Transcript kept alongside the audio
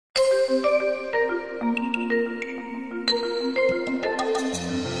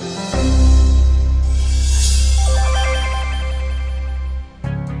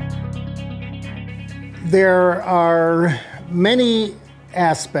There are many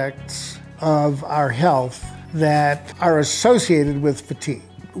aspects of our health that are associated with fatigue.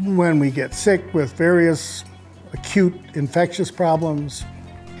 When we get sick with various acute infectious problems,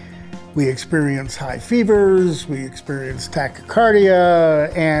 we experience high fevers, we experience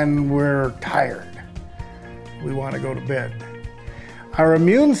tachycardia, and we're tired. We want to go to bed. Our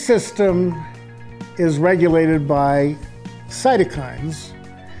immune system is regulated by cytokines.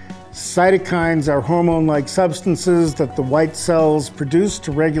 Cytokines are hormone-like substances that the white cells produce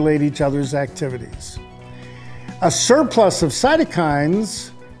to regulate each other's activities. A surplus of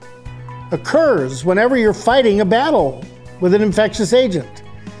cytokines occurs whenever you're fighting a battle with an infectious agent.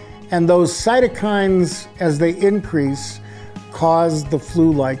 And those cytokines, as they increase, cause the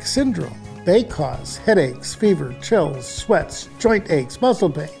flu-like syndrome. They cause headaches, fever, chills, sweats, joint aches, muscle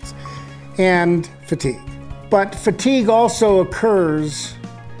pains, and fatigue. But fatigue also occurs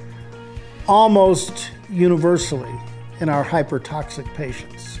almost universally in our hypertoxic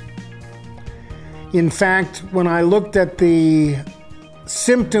patients. In fact, when I looked at the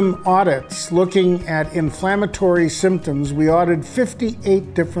symptom audits looking at inflammatory symptoms, we audited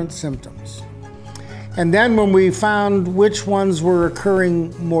 58 different symptoms. And then when we found which ones were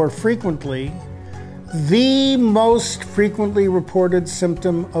occurring more frequently, the most frequently reported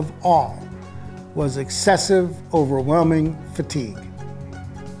symptom of all was excessive, overwhelming fatigue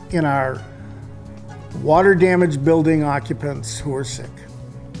in our water damage building occupants who are sick.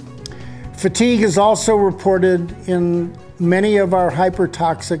 Fatigue is also reported in many of our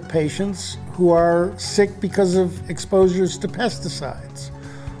hypertoxic patients who are sick because of exposures to pesticides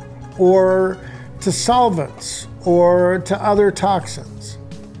or to solvents or to other toxins.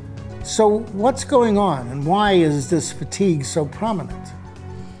 So what's going on and why is this fatigue so prominent?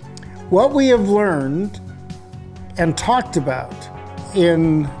 What we have learned and talked about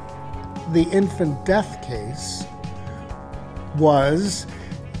in the infant death case was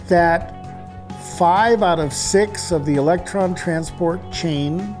that 5 out of 6 of the electron transport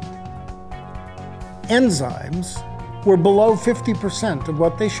chain enzymes were below 50% of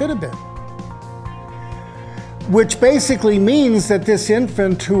what they should have been. Which basically means that this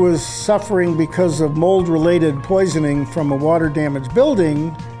infant who was suffering because of mold-related poisoning from a water-damaged building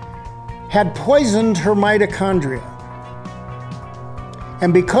had poisoned her mitochondria.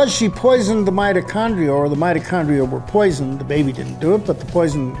 And because she poisoned the mitochondria, or the mitochondria were poisoned, the baby didn't do it, but the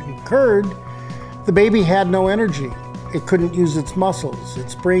poison occurred, the baby had no energy. It couldn't use its muscles,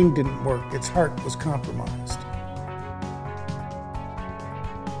 its brain didn't work, its heart was compromised.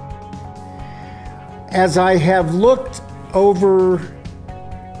 As I have looked over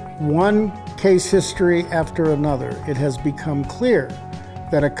one case history after another, it has become clear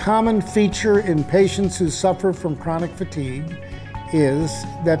that a common feature in patients who suffer from chronic fatigue is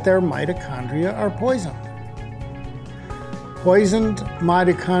that their mitochondria are poisoned. Poisoned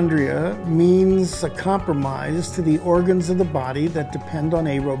mitochondria means a compromise to the organs of the body that depend on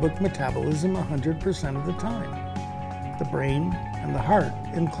aerobic metabolism 100% of the time, the brain and the heart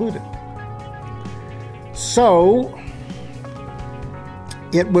included. So,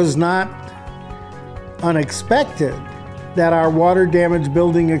 it was not unexpected that our water damage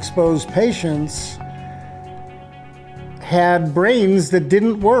building exposed patients had brains that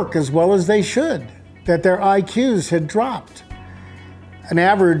didn't work as well as they should, that their IQs had dropped. An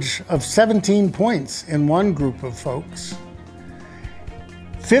average of 17 points in one group of folks.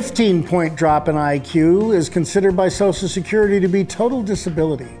 15-point drop in IQ is considered by Social Security to be total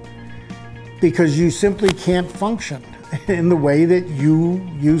disability because you simply can't function in the way that you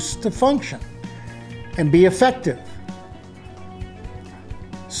used to function and be effective.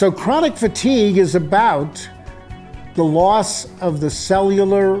 So chronic fatigue is about the loss of the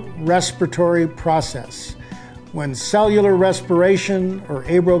cellular respiratory process. When cellular respiration or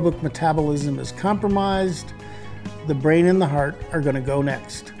aerobic metabolism is compromised, the brain and the heart are going to go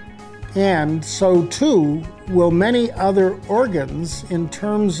next. And so too will many other organs in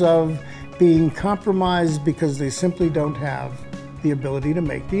terms of being compromised because they simply don't have the ability to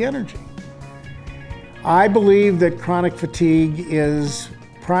make the energy. I believe that chronic fatigue is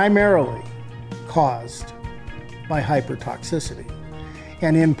primarily caused by hypertoxicity,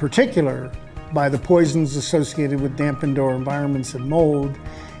 and in particular by the poisons associated with damp indoor environments and mold.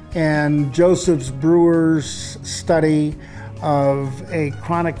 And Joseph Brewer's study of a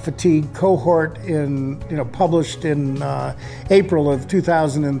chronic fatigue cohort published in April of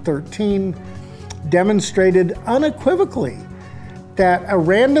 2013 demonstrated unequivocally that a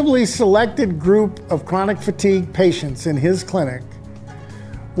randomly selected group of chronic fatigue patients in his clinic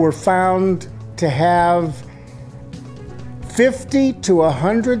were found to have 50 to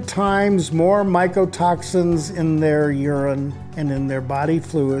 100 times more mycotoxins in their urine and in their body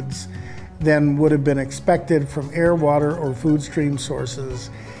fluids than would have been expected from air, water, or food stream sources.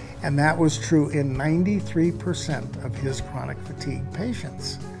 And that was true in 93% of his chronic fatigue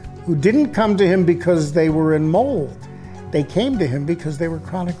patients, who didn't come to him because they were in mold. They came to him because they were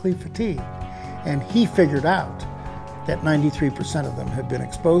chronically fatigued. And he figured out that 93% of them had been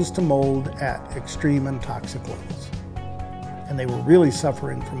exposed to mold at extreme and toxic levels. And they were really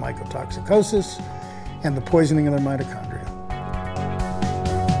suffering from mycotoxicosis and the poisoning of their mitochondria.